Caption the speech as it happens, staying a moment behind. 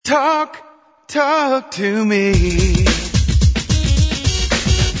Talk to me.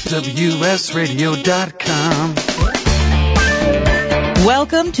 WSRadio.com.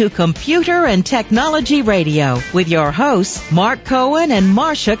 Welcome to Computer and Technology Radio with your hosts, Mark Cohen and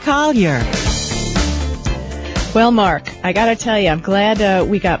Marcia Collier. Well, Mark, I got to tell you, I'm glad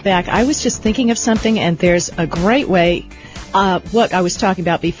we got back. I was just thinking of something, and there's a great way, what I was talking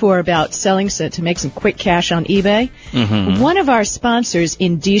about before about selling to make some quick cash on eBay. Mm-hmm. One of our sponsors,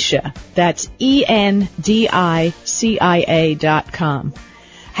 Endicia, that's ENDICIA.com,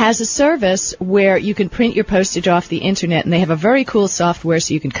 has a service where you can print your postage off the internet, and they have a very cool software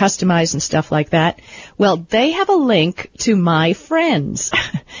so you can customize and stuff like that. Well, they have a link to My Friends.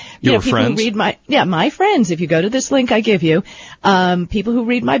 Your people friends? who read My Friends. If you go to this link I give you, people who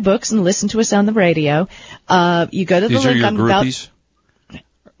read my books and listen to us on the radio, you go to the These link are I'm your about. groupies?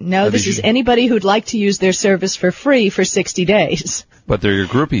 No, this is anybody who'd like to use their service for free for 60 days. But they're your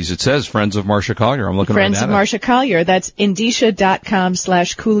groupies. It says Friends of Marcia Collier. I'm looking Friends right at of it. Marcia Collier. That's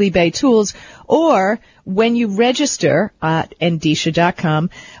Endicia.com/CooleyBayTools. Or when you register at Endicia.com,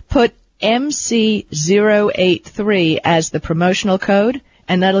 put MC083 as the promotional code,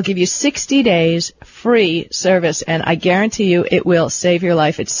 and that'll give you 60 days free service. And I guarantee you it will save your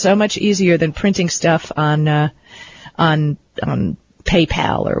life. It's so much easier than printing stuff on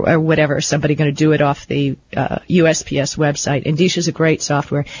PayPal or whatever. Somebody going to do it off the USPS website. Indicia's a great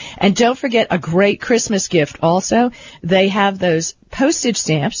software. And don't forget a great Christmas gift also. They have those postage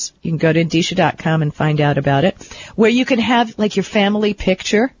stamps. You can go to Endicia.com and find out about it, where you can have like your family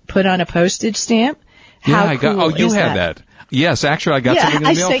picture put on a postage stamp. How cool you is had that. Yes, actually I got something in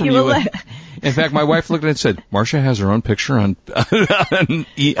the mail from you. In fact, my wife looked at it and said, Marcia has her own picture on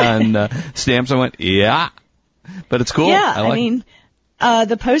stamps. I went, yeah. But it's cool. Yeah, I mean,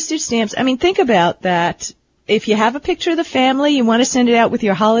 the postage stamps, think about that. If you have a picture of the family, you want to send it out with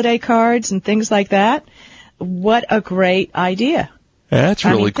your holiday cards and things like that, what a great idea. That's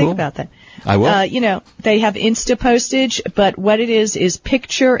really cool. Think about that. I will. They have Insta postage, but what it is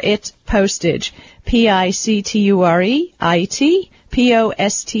Picture It Postage. PICTUREIT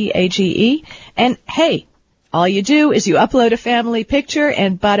And hey, all you do is you upload a family picture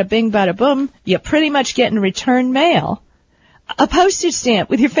and bada bing, bada boom, you pretty much get in return mail a postage stamp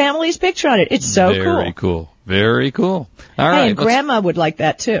with your family's picture on it. It's so cool. Very cool. Very cool. All right. And Grandma would like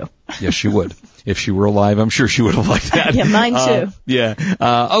that too. Yes, she would. If she were alive, I'm sure she would have liked that. Yeah, mine too.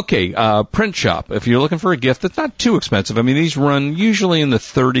 Okay. Print shop. If you're looking for a gift that's not too expensive, these run usually in the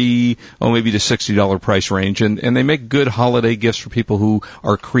 $30, maybe to $60 price range, and they make good holiday gifts for people who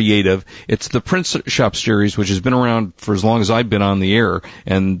are creative. It's the Print Shop series, which has been around for as long as I've been on the air,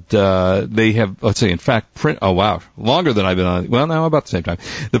 and they have, longer than I've been on. Well, now about the same time.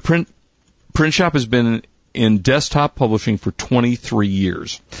 The Print Shop has been in desktop publishing for 23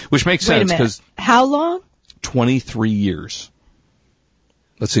 years, which makes sense because how long? 23 years.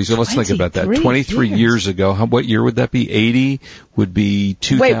 Let's see. So let's think about that. 23 years. Years ago. What year would that be? 80 would be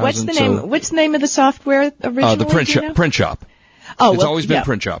 2000. Wait, what's the name? What's the name of the software originally? The Print Shop. Oh, it's always been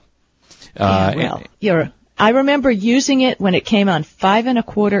Print Shop. I remember using it when it came on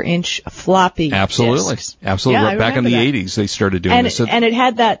 5.25-inch floppy Absolutely. discs. Absolutely. Yeah, Back in the 80s, they started doing this. And it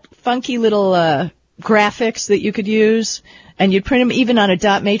had that funky little graphics that you could use, and you'd print them even on a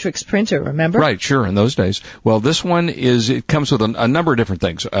dot matrix printer, remember? Right, sure, in those days. Well, this one it comes with a number of different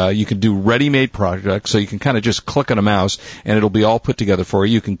things. You can do ready-made projects, so you can kind of just click on a mouse, and it'll be all put together for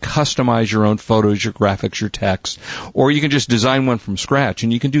you. You can customize your own photos, your graphics, your text, or you can just design one from scratch,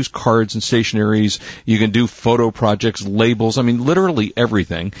 and you can do cards and stationaries. You can do photo projects, labels, literally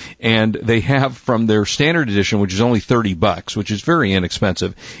everything. And they have, from their standard edition, which is only $30, which is very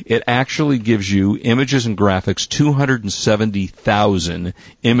inexpensive, it actually gives you images and graphics, 270,000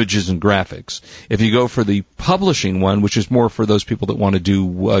 images and graphics. If you go for the publishing one, which is more for those people that want to do,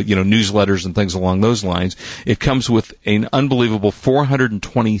 newsletters and things along those lines, it comes with an unbelievable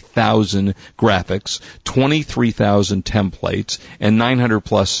 420,000 graphics, 23,000 templates, and 900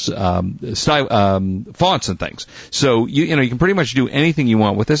 plus fonts and things. So you can pretty much do anything you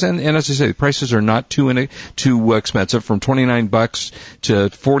want with this. And as I say, the prices are not too expensive, from $29 to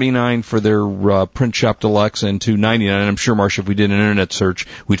 $49 for their Print Shop Deluxe, and to $99. And I'm sure, Marcia, if we did an internet search,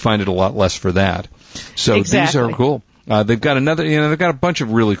 we'd find it a lot less for that. So These are cool. They've got they've got a bunch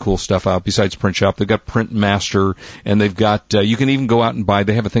of really cool stuff out besides Print Shop. They've got Print Master, and they've got, you can even go out and buy,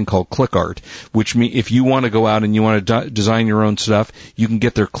 they have a thing called Click Art, which means if you want to go out and you want to design your own stuff, you can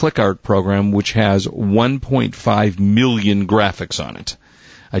get their Click Art program, which has 1.5 million graphics on it.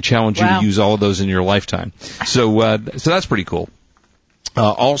 I challenge you to use all of those in your lifetime. So that's pretty cool.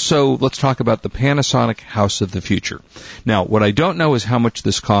 Also, let's talk about the Panasonic House of the Future. Now, what I don't know is how much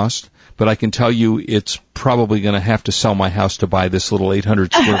this cost, but I can tell you it's probably going to have to sell my house to buy this little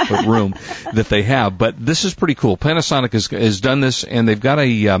 800 square foot room that they have. But this is pretty cool. Panasonic has done this, and they've got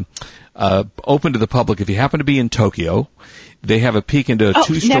a open to the public. If you happen to be in Tokyo, they have a peek into a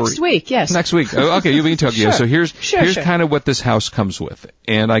two-story. Next week, yes. Next week. Oh, okay, you'll be in Tokyo. Sure. So here's Sure. kind of what this house comes with.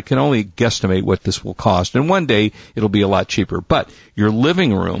 And I can only guesstimate what this will cost. And one day it'll be a lot cheaper. But your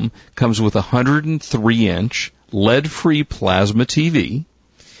living room comes with a 103-inch LED-free plasma TV.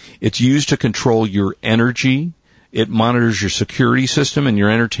 It's used to control your energy. It monitors your security system and your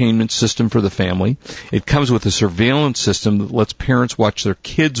entertainment system for the family. It comes with a surveillance system that lets parents watch their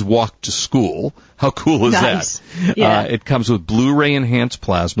kids walk to school. How cool is Nice. that? Yeah. It comes with Blu-ray enhanced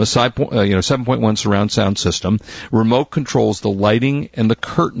plasma, 7.1 surround sound system. Remote controls the lighting and the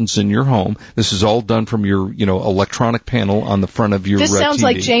curtains in your home. This is all done from your, electronic panel on the front of your This sounds TV.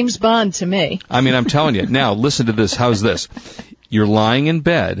 like James Bond to me. I mean, I'm telling you. Now, listen to this. How's this? You're lying in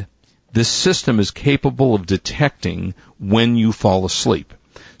bed. This system is capable of detecting when you fall asleep.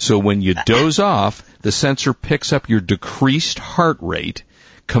 So when you doze off, the sensor picks up your decreased heart rate,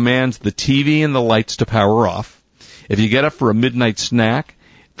 commands the TV and the lights to power off. If you get up for a midnight snack,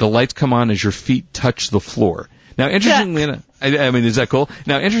 the lights come on as your feet touch the floor. Now, interestingly enough, I mean, is that cool?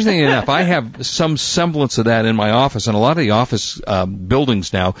 Now, interestingly enough, I have some semblance of that in my office, and a lot of the office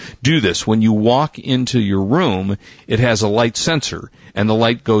buildings now do this. When you walk into your room, it has a light sensor, and the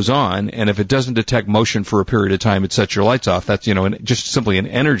light goes on, and if it doesn't detect motion for a period of time, it sets your lights off. That's, just simply an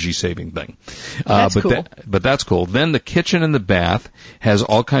energy-saving thing. That's cool. But that's cool. Then the kitchen and the bath has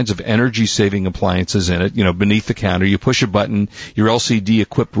all kinds of energy-saving appliances in it, beneath the counter. You push a button, your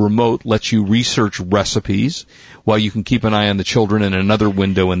LCD-equipped remote lets you research recipes, while you can keep an eye on the children in another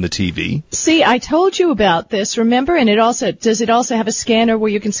window in the TV. See, I told you about this, remember? And does it also have a scanner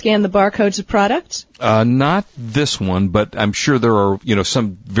where you can scan the barcodes of products? Not this one, but I'm sure there are,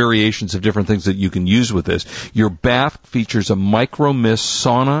 some variations of different things that you can use with this. Your bath features a micro mist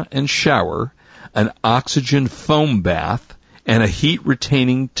sauna and shower, an oxygen foam bath, and a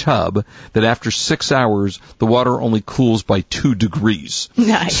heat-retaining tub that after 6 hours, the water only cools by 2 degrees.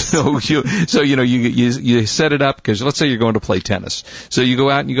 Nice. So you set it up because let's say you're going to play tennis. So you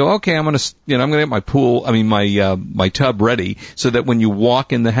go out and you go, okay, I'm going to get my tub ready so that when you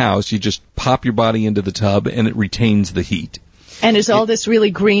walk in the house, you just pop your body into the tub and it retains the heat. And is all this really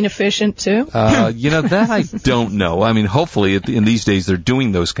green efficient too? That I don't know. I mean, hopefully in these days they're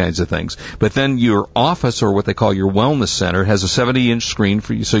doing those kinds of things. But then your office, or what they call your wellness center, has a 70-inch screen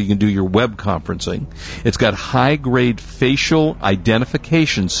for you so you can do your web conferencing. It's got high-grade facial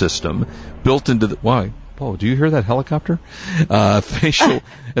identification system built into the... Why? Oh, do you hear that helicopter? Facial...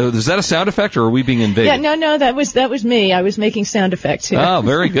 Is that a sound effect, or are we being invaded? Yeah, no, that was me. I was making sound effects here. Oh,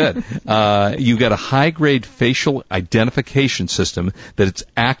 very good. You got a high-grade facial identification system that it's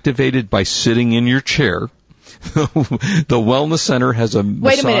activated by sitting in your chair. The wellness center has a massage.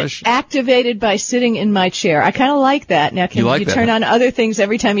 Wait a minute. Activated by sitting in my chair. I kind of like that. Now, can you turn on other things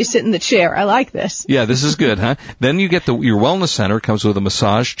every time you sit in the chair? I like this. Yeah, this is good, huh? Then you get your wellness center. Comes with a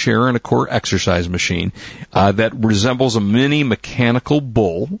massage chair and a core exercise machine that resembles a mini mechanical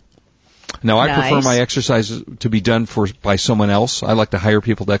bull. Now, I prefer my exercises to be done by someone else. I like to hire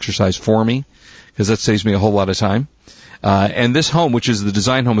people to exercise for me because that saves me a whole lot of time. And this home, which is the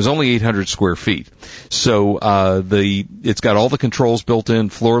design home, is only 800 square feet. So, it's got all the controls built in,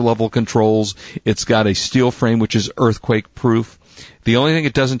 floor level controls. It's got a steel frame, which is earthquake proof. The only thing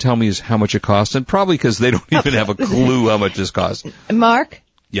it doesn't tell me is how much it costs, and probably because they don't even have a clue how much this costs. Mark?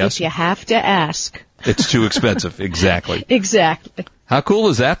 Yes? If you have to ask. It's too expensive. Exactly. Exactly. How cool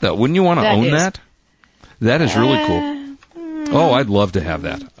is that, though? Wouldn't you want to own that? That is really cool. Oh, I'd love to have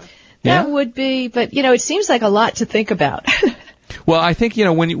that. That would be, but it seems like a lot to think about. Well, I think,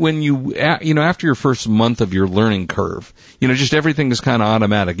 when you after your first month of your learning curve, just everything is kind of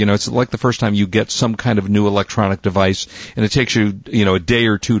automatic. It's like the first time you get some kind of new electronic device, and it takes you, a day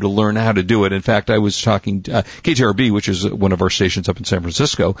or two to learn how to do it. In fact, I was talking, KTRB, which is one of our stations up in San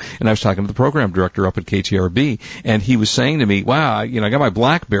Francisco, and I was talking to the program director up at KTRB, and he was saying to me, wow, I got my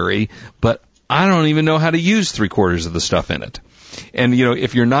BlackBerry, but I don't even know how to use 3/4 of the stuff in it. And,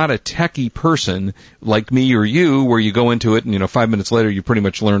 if you're not a techie person like me or you, where you go into it and, 5 minutes later you pretty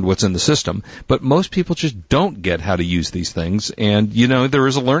much learned what's in the system. But most people just don't get how to use these things. And, there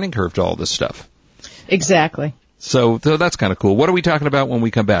is a learning curve to all this stuff. Exactly. So that's kind of cool. What are we talking about when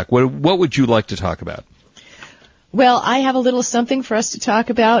we come back? What would you like to talk about? Well, I have a little something for us to talk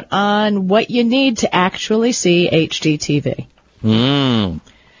about on what you need to actually see HDTV. And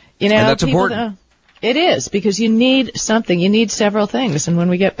that's important. It is, because you need something. You need several things. And when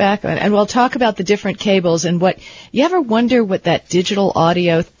we get back, and we'll talk about the different cables and what, you ever wonder what that digital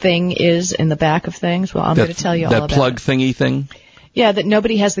audio thing is in the back of things? Well, I'm going to tell you all about that plug it. Thingy thing? Yeah, that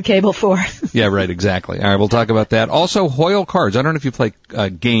nobody has the cable for. Yeah, right, exactly. All right, we'll talk about that. Also, Hoyle cards. I don't know if you play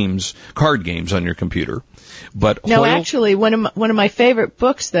card games on your computer, but No, Hoyle... actually, one of my favorite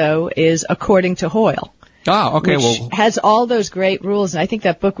books, though, is According to Hoyle. Ah, okay, which has all those great rules, and I think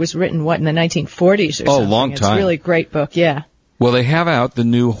that book was written, in the 1940s or something. Oh, long time. It's a really great book, yeah. Well, they have out the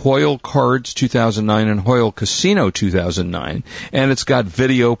new Hoyle Cards 2009 and Hoyle Casino 2009, and it's got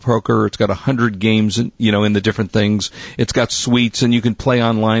video poker, it's got 100 games, in the different things. It's got suites, and you can play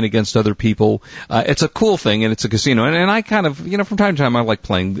online against other people. It's a cool thing, and it's a casino. And I kind of, from time to time, I like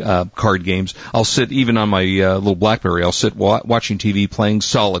playing card games. I'll sit, even on my little BlackBerry, I'll sit watching TV playing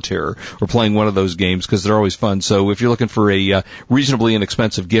solitaire or playing one of those games because they're always fun. So if you're looking for a reasonably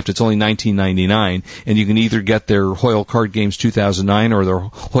inexpensive gift, it's only $19.99, and you can either get their Hoyle Card Games 2009 or their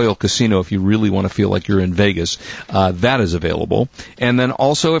Hoyle Casino if you really want to feel like you're in Vegas. That is available. And then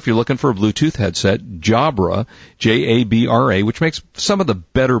also, if you're looking for a Bluetooth headset, Jabra, Jabra, which makes some of the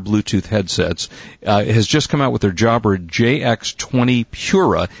better Bluetooth headsets, has just come out with their Jabra JX20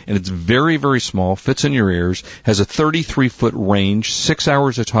 Pura, and it's very, very small, fits in your ears, has a 33-foot range, 6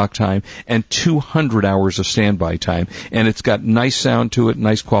 hours of talk time, and 200 hours of standby time. And it's got nice sound to it,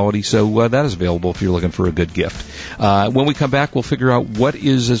 nice quality, so that is available if you're looking for a good gift. When we come back, we'll figure out what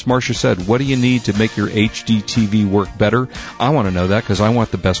is, as Marcia said, what do you need to make your HDTV work better? I want to know that because I want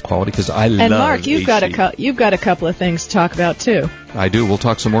the best quality because I love And Mark, you've HD. you've got a couple of things to talk about too. I do. We'll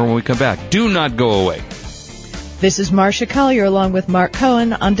talk some more when we come back. Do not go away. This is Marcia Collier along with Mark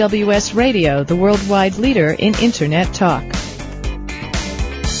Cohen on WS Radio, the worldwide leader in Internet talk.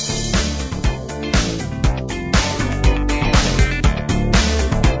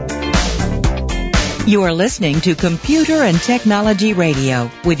 You are listening to Computer and Technology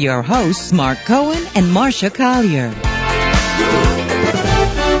Radio with your hosts, Mark Cohen and Marcia Collier.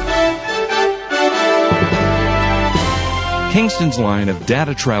 Kingston's line of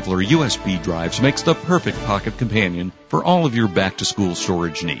Data Traveler USB drives makes the perfect pocket companion for all of your back-to-school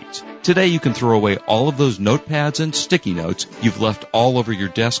storage needs. Today you can throw away all of those notepads and sticky notes you've left all over your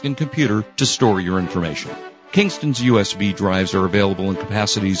desk and computer to store your information. Kingston's USB drives are available in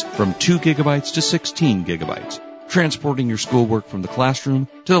capacities from 2 gigabytes to 16 gigabytes. Transporting your schoolwork from the classroom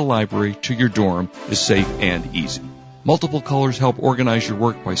to the library to your dorm is safe and easy. Multiple colors help organize your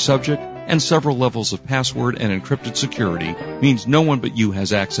work by subject, and several levels of password and encrypted security means no one but you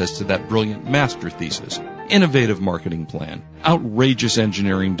has access to that brilliant master thesis, innovative marketing plan, outrageous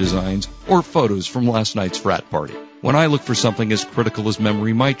engineering designs, or photos from last night's frat party. When I look for something as critical as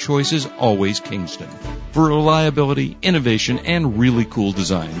memory, my choice is always Kingston. For reliability, innovation, and really cool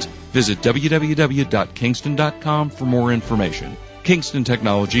designs, visit www.kingston.com for more information. Kingston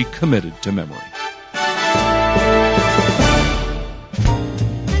Technology, committed to memory.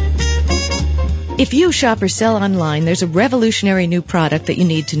 If you shop or sell online, there's a revolutionary new product that you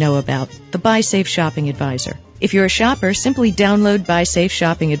need to know about, the Buy Safe Shopping Advisor. If you're a shopper, simply download Buy Safe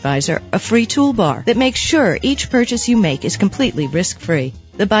Shopping Advisor, a free toolbar that makes sure each purchase you make is completely risk-free.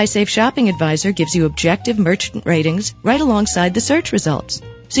 The Buy Safe Shopping Advisor gives you objective merchant ratings right alongside the search results.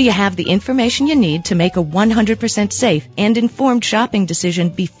 So you have the information you need to make a 100% safe and informed shopping decision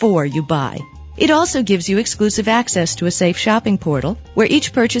before you buy. It also gives you exclusive access to a safe shopping portal where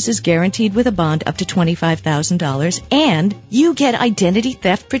each purchase is guaranteed with a bond up to $25,000, and you get identity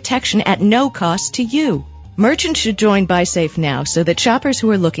theft protection at no cost to you. Merchants should join BuySafe now so that shoppers who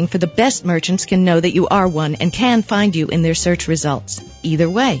are looking for the best merchants can know that you are one and can find you in their search results. Either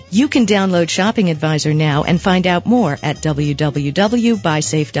way, you can download Shopping Advisor now and find out more at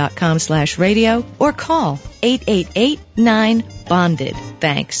www.buysafe.com/radio or call 888-9-BONDED.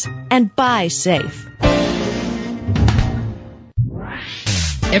 Thanks. And buy safe.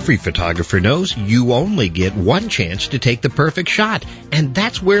 Every photographer knows you only get one chance to take the perfect shot, and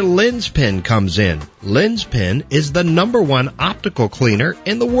that's where Lens Pen comes in. Lens Pen is the #1 optical cleaner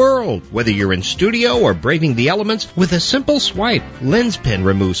in the world. Whether you're in studio or braving the elements, with a simple swipe, Lens Pen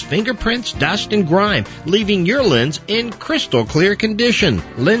removes fingerprints, dust, and grime, leaving your lens in crystal clear condition.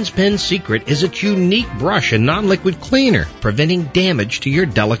 Lens Pen's secret is its unique brush and non-liquid cleaner, preventing damage to your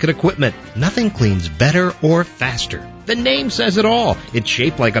delicate equipment. Nothing cleans better or faster. The name says it all. It's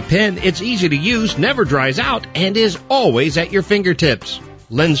shaped like a pen, it's easy to use, never dries out, and is always at your fingertips.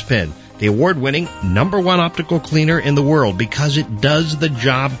 Lens Pen, the award-winning #1 optical cleaner in the world because it does the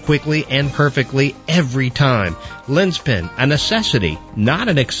job quickly and perfectly every time. LensPen, a necessity, not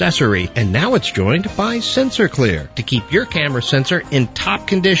an accessory. And now it's joined by Sensor Clear. To keep your camera sensor in top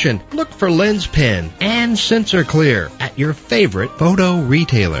condition, look for LensPen and Sensor Clear at your favorite photo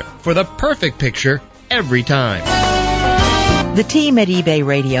retailer for the perfect picture every time. The team at eBay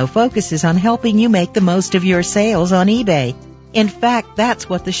Radio focuses on helping you make the most of your sales on eBay. In fact, that's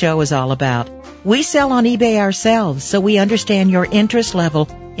what the show is all about. We sell on eBay ourselves, so we understand your interest level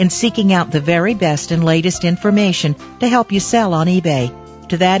in seeking out the very best and latest information to help you sell on eBay.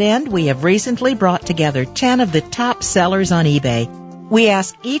 To that end, we have recently brought together 10 of the top sellers on eBay. We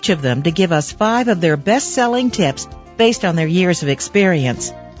ask each of them to give us 5 of their best-selling tips based on their years of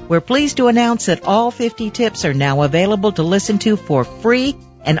experience. We're pleased to announce that all 50 tips are now available to listen to for free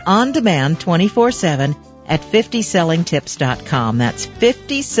and on-demand 24/7 at 50sellingtips.com. That's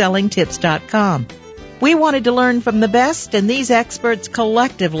 50sellingtips.com. We wanted to learn from the best, and these experts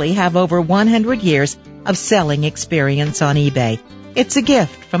collectively have over 100 years of selling experience on eBay. It's a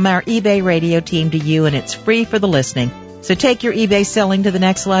gift from our eBay Radio team to you, and it's free for the listening. So take your eBay selling to the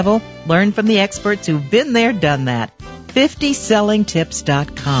next level. Learn from the experts who've been there, done that.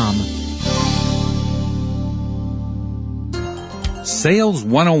 50sellingtips.com. Sales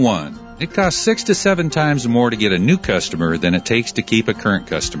 101. It costs 6 to 7 times more to get a new customer than it takes to keep a current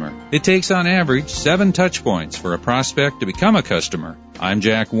customer. It takes on average 7 touch points for a prospect to become a customer. I'm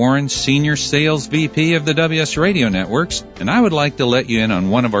Jack Warren, Senior Sales VP of the WS Radio Networks, and I would like to let you in on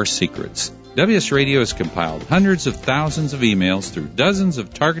one of our secrets. WS Radio has compiled hundreds of thousands of emails through dozens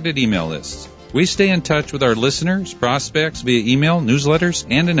of targeted email lists. We stay in touch with our listeners, prospects via email, newsletters,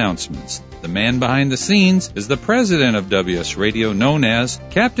 and announcements. The man behind the scenes is the president of WS Radio, known as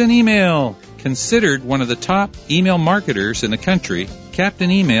Captain Email. Considered one of the top email marketers in the country,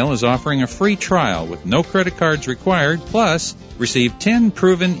 Captain Email is offering a free trial with no credit cards required, plus receive 10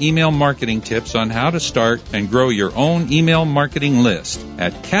 proven email marketing tips on how to start and grow your own email marketing list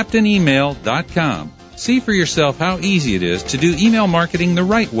at CaptainEmail.com. See for yourself how easy it is to do email marketing the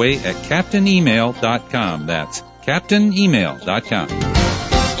right way at CaptainEmail.com. That's CaptainEmail.com.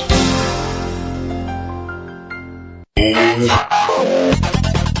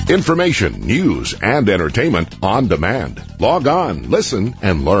 Information, news, and entertainment on demand. Log on, listen,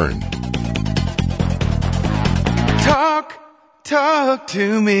 and learn. Talk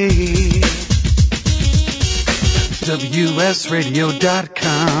to me.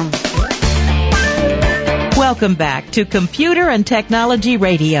 WSRadio.com. Welcome back to Computer and Technology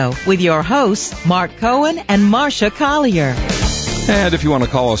Radio with your hosts, Mark Cohen and Marcia Collier. And if you want to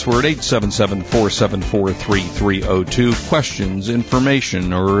call us, we're at 877-474-3302. Questions,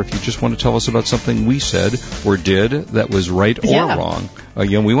 information, or if you just want to tell us about something we said or did that was right or wrong.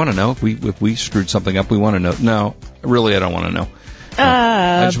 Again, we want to know. If we screwed something up, we want to know. No, really, I don't want to know.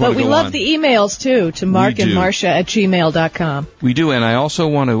 But we love the emails, too, to Mark and Marcia at gmail.com. We do, and I also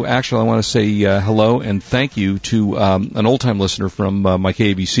want to say hello and thank you to an old-time listener from my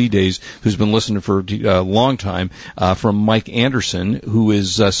KABC days who's been listening for a long time, from Mike Anderson, who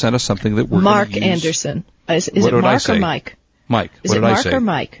has sent us something that we're going to use. Mark Anderson. Is it Mark or Mike? Mike. Is it Mark or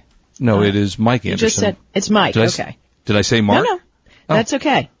Mike? No, it is Mike Anderson. You just said it's Mike. Okay. Did I say Mark? No. That's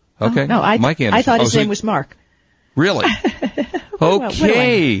okay. Okay. No, Mike Anderson. I thought his name was Mark. Really?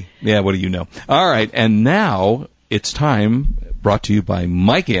 Okay. Yeah, what do you know? All right, and now it's time, brought to you by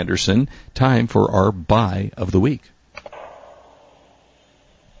Mike Anderson, time for our Buy of the Week.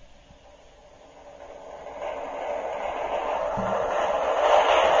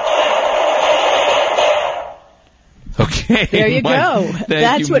 Okay. There you go.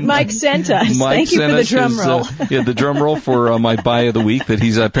 That's what Mike sent us. Thank you for the drum roll. The drum roll for my buy of the week that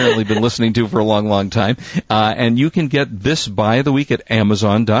he's apparently been listening to for a long, long time. And you can get this buy of the week at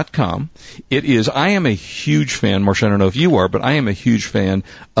Amazon.com. I am a huge fan, Marcia, I don't know if you are, but I am a huge fan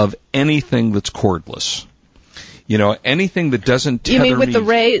of anything that's cordless. You know, anything that doesn't tether me. You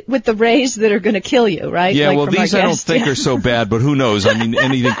mean with the rays that are going to kill you, right? Yeah, like well, these I don't think are so bad, but who knows? I mean,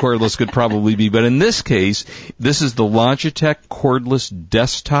 anything cordless could probably be. But in this case, this is the Logitech cordless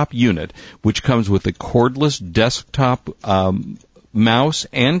desktop unit, which comes with a cordless desktop mouse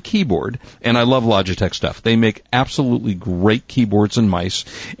and keyboard. And I love Logitech stuff. They make absolutely great keyboards and mice.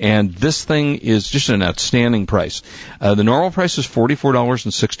 And this thing is just an outstanding price. The normal price is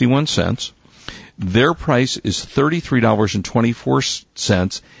 $44.61. Their price is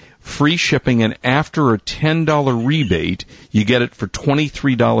 $33.24, free shipping, and after a $10 rebate, you get it for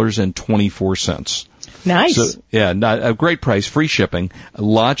 $23.24. Nice. So, yeah, a great price, free shipping.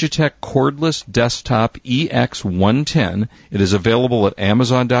 Logitech cordless desktop EX110. It is available at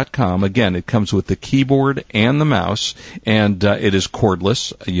Amazon.com. Again, it comes with the keyboard and the mouse, and it is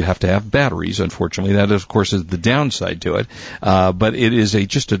cordless. You have to have batteries, unfortunately. That, of course, is the downside to it. But it is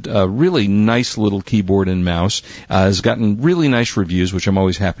just a really nice little keyboard and mouse. Has gotten really nice reviews, which I'm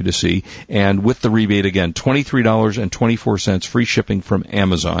always happy to see. And with the rebate, again, $23.24 free shipping from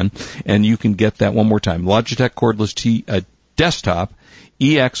Amazon. And you can get that one more time. Logitech cordless desktop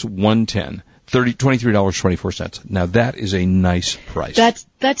EX110. $23.24. Now that is a nice price.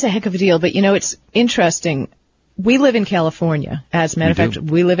 That's a heck of a deal. But it's interesting. We live in California. As a matter of fact,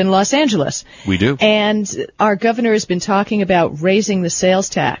 we live in Los Angeles. We do. And our governor has been talking about raising the sales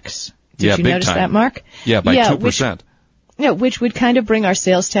tax. Did you notice that, Mark? Yeah, by 2%. Which would kind of bring our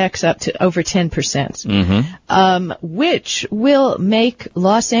sales tax up to over 10%, which will make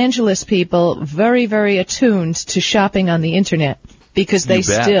Los Angeles people very, very attuned to shopping on the internet, because they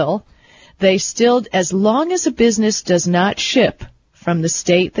still, as long as a business does not ship from the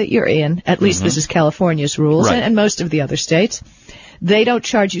state that you're in, at least this is California's rules, right, and most of the other states, they don't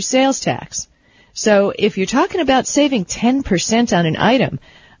charge you sales tax. So if you're talking about saving 10% on an item,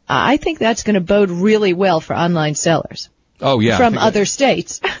 I think that's going to bode really well for online sellers. Oh yeah, from other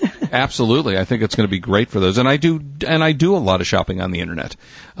states. Absolutely, I think it's going to be great for those. And I do a lot of shopping on the internet.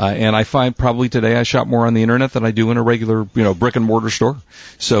 And I find probably today I shop more on the internet than I do in a regular, brick and mortar store.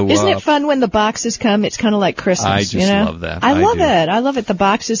 So isn't it fun when the boxes come? It's kind of like Christmas. I just love that. I love it. The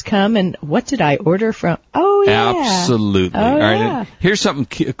boxes come, and what did I order from? Oh yeah, absolutely. Oh, all right, yeah. Here's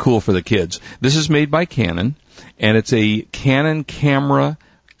something cool for the kids. This is made by Canon, and it's a Canon camera.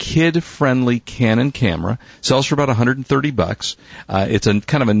 Kid-friendly Canon camera. Sells for about $130. It's a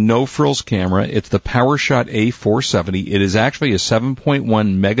kind of a no-frills camera. It's the PowerShot A470. It is actually a 7.1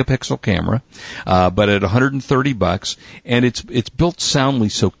 megapixel camera, but at $130, and it's built soundly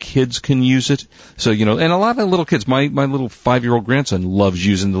so kids can use it. So and a lot of little kids. My little 5-year-old grandson loves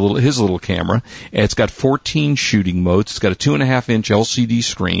using his little camera. It's got 14 shooting modes. It's got a 2.5-inch LCD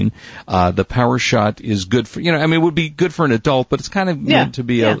screen. The PowerShot is good for it would be good for an adult, but it's kind of meant to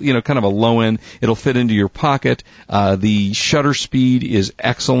be kind of a low end. It'll fit into your pocket. The shutter speed is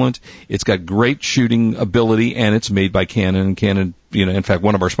excellent. It's got great shooting ability, and it's made by Canon. Canon, in fact,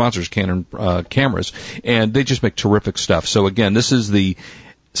 one of our sponsors, Canon cameras, and they just make terrific stuff. So again, this is the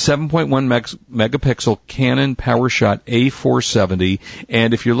 7.1 megapixel Canon PowerShot A470,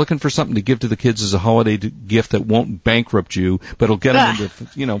 and if you're looking for something to give to the kids as a holiday gift that won't bankrupt you, but it'll get them into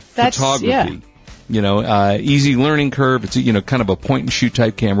photography. Yeah. Easy learning curve. It's kind of a point and shoot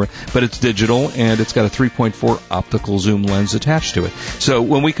type camera, but it's digital, and it's got a 3.4 optical zoom lens attached to it. So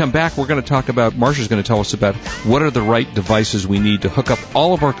when we come back, we're going to talk about, Marsha's going to tell us about what are the right devices we need to hook up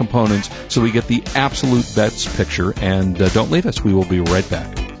all of our components so we get the absolute best picture. And don't leave us. We will be right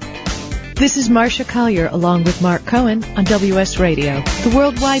back. This is Marsha Collier along with Mark Cohen on WS Radio, the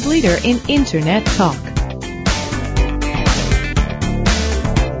worldwide leader in Internet talk.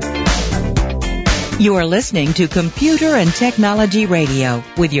 You are listening to Computer and Technology Radio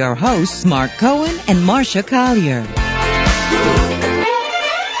with your hosts, Mark Cohen and Marsha Collier.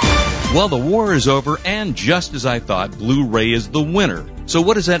 Well, the war is over, and just as I thought, Blu-ray is the winner. So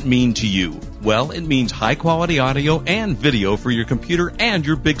what does that mean to you? Well, it means high-quality audio and video for your computer and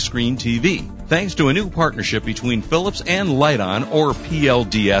your big screen TV. Thanks to a new partnership between Philips and Lite-On, or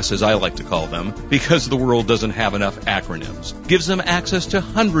PLDS as I like to call them, because the world doesn't have enough acronyms, gives them access to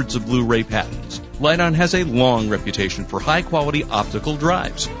hundreds of Blu-ray patents. Lite-On has a long reputation for high-quality optical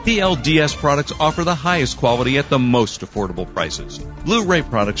drives. PLDS products offer the highest quality at the most affordable prices. Blu-ray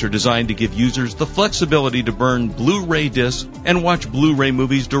products are designed to give users the flexibility to burn Blu-ray discs and watch Blu-ray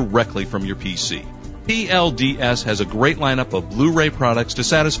movies directly from your PC. PLDS has a great lineup of Blu-ray products to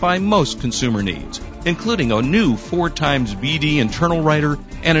satisfy most consumer needs, including a new 4x BD internal writer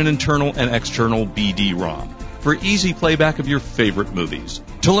and an internal and external BD-ROM for easy playback of your favorite movies.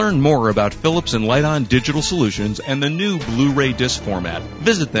 To learn more about Philips and Lite-On digital solutions and the new Blu-ray disc format,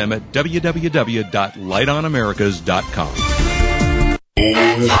 visit them at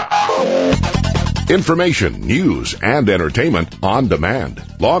www.liteonamericas.com. Information, news, and entertainment on demand.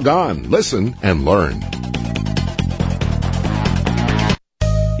 Log on, listen, and learn.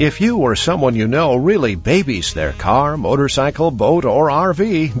 If you or someone you know really babies their car, motorcycle, boat, or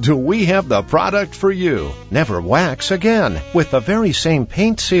RV, do we have the product for you? Never wax again with the very same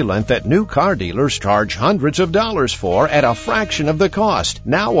paint sealant that new car dealers charge hundreds of dollars for at a fraction of the cost.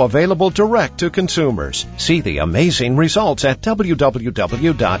 Now available direct to consumers. See the amazing results at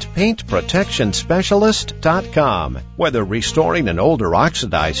www.paintprotectionspecialist.com. Whether restoring an older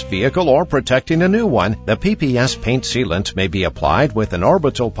oxidized vehicle or protecting a new one, the PPS paint sealant may be applied with an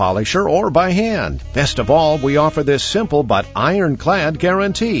orbital polisher or by hand. Best of all, we offer this simple but ironclad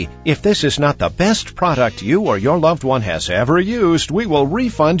guarantee. If this is not the best product you or your loved one has ever used, we will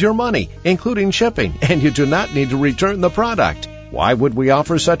refund your money, including shipping, and you do not need to return the product. Why would we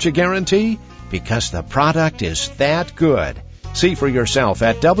offer such a guarantee? Because the product is that good. See for yourself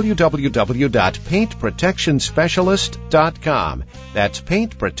at www.paintprotectionspecialist.com. That's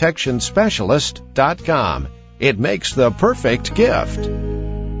paintprotectionspecialist.com. It makes the perfect gift.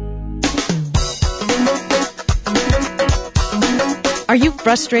 Are you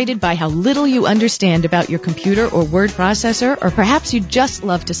frustrated by how little you understand about your computer or word processor? Or perhaps you'd just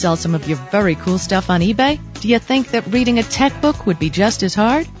love to sell some of your very cool stuff on eBay? Do you think that reading a tech book would be just as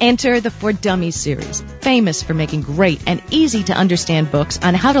hard? Enter the For Dummies series, famous for making great and easy to understand books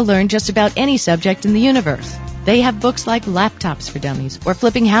on how to learn just about any subject in the universe. They have books like Laptops for Dummies, or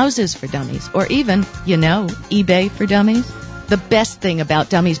Flipping Houses for Dummies, or even, eBay for Dummies. The best thing about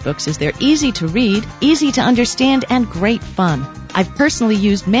Dummies books is they're easy to read, easy to understand, and great fun. I've personally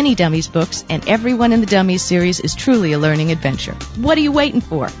used many Dummies books, and every one in the Dummies series is truly a learning adventure. What are you waiting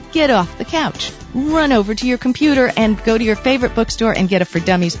for? Get off the couch. Run over to your computer and go to your favorite bookstore and get a For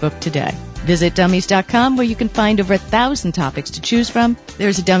Dummies book today. Visit dummies.com, where you can find over 1,000 topics to choose from.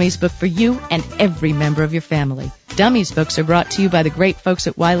 There's a Dummies book for you and every member of your family. Dummies books are brought to you by the great folks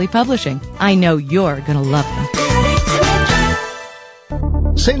at Wiley Publishing. I know you're going to love them.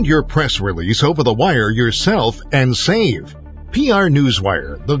 Send your press release over the wire yourself and save. PR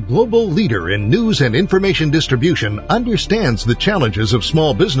Newswire, the global leader in news and information distribution, understands the challenges of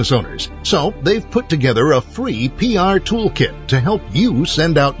small business owners. So they've put together a free PR toolkit to help you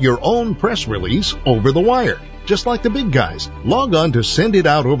send out your own press release over the wire. Just like the big guys, log on to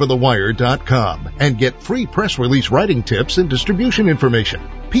senditoutoverthewire.com and get free press release writing tips and distribution information.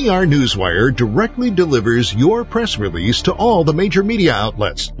 PR Newswire directly delivers your press release to all the major media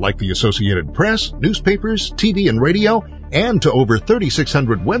outlets like the Associated Press, newspapers, TV and radio, and to over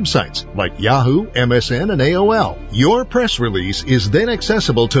 3,600 websites like Yahoo, MSN, and AOL. Your press release is then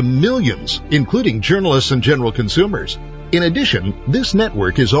accessible to millions, including journalists and general consumers. In addition, this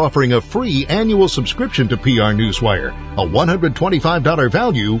network is offering a free annual subscription to PR Newswire, a $125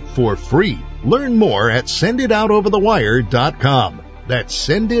 value for free. Learn more at senditoutoverthewire.com. That's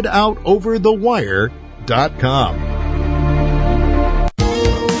senditoutoverthewire.com.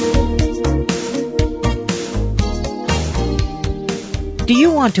 Do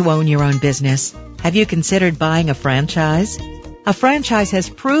you want to own your own business? Have you considered buying a franchise? A franchise has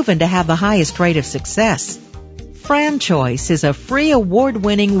proven to have the highest rate of success. FranChoice is a free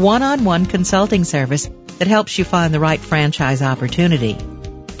award-winning one-on-one consulting service that helps you find the right franchise opportunity.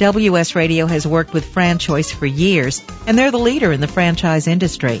 WS Radio has worked with FranChoice for years, and they're the leader in the franchise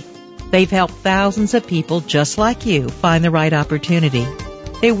industry. They've helped thousands of people just like you find the right opportunity.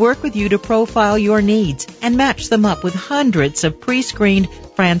 They work with you to profile your needs and match them up with hundreds of pre-screened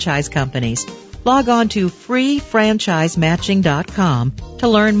franchise companies. Log on to freefranchisematching.com to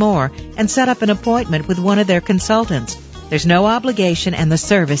learn more and set up an appointment with one of their consultants. There's no obligation and the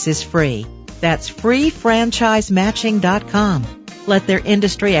service is free. That's freefranchisematching.com. Let their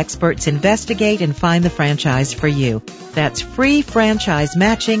industry experts investigate and find the franchise for you. That's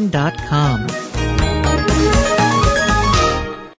freefranchisematching.com.